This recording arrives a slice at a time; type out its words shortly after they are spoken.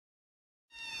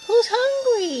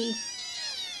hungry.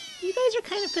 You guys are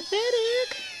kind of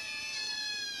pathetic.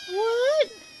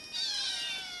 What?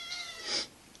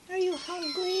 Are you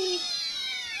hungry?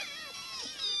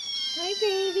 Hi,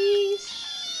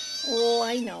 babies. Oh,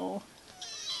 I know.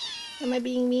 Am I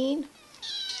being mean?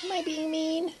 Am I being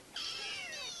mean?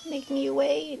 Making you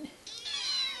wait?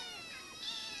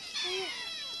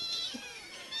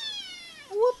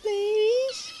 What,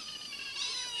 babies?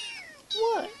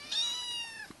 What?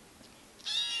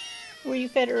 Were you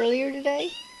fed earlier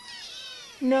today?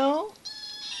 No?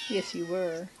 Yes, you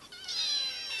were.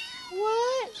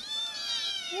 What?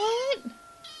 What?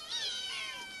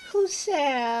 Who's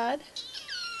sad?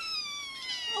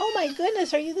 Oh my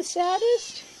goodness, are you the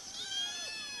saddest?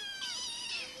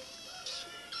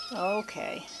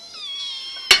 Okay.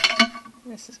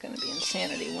 This is going to be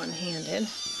insanity one-handed.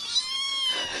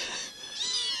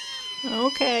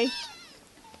 Okay.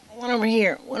 One over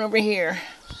here, one over here.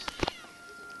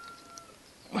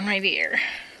 One right here.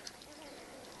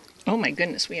 Oh my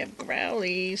goodness, we have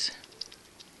growlies.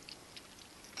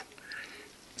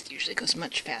 It usually goes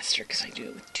much faster because I do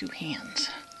it with two hands.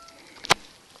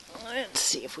 Let's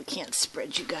see if we can't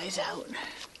spread you guys out.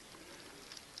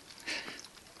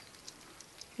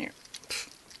 Here.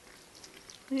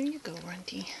 There you go,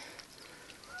 Runty.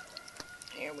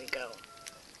 There we go.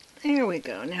 There we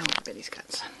go. Now everybody's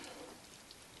got some.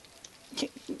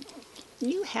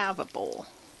 You have a bowl.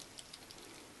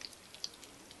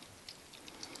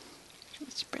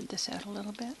 Let's spread this out a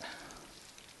little bit.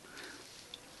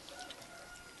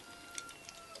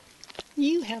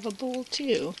 You have a bowl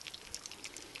too.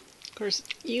 Of course,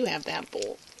 you have that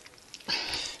bowl.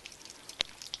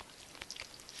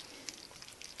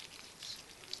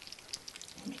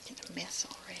 I'm making a mess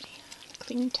already.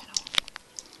 Clean towel.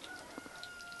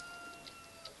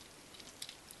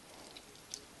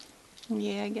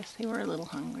 Yeah, I guess they were a little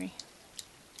hungry.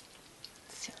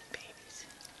 Silly babies.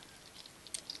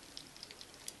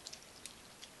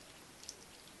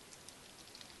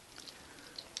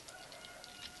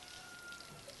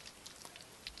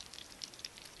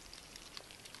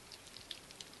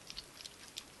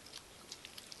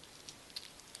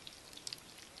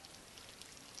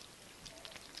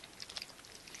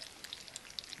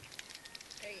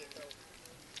 There you go.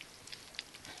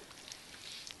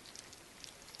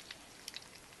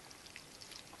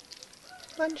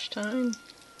 Lunchtime.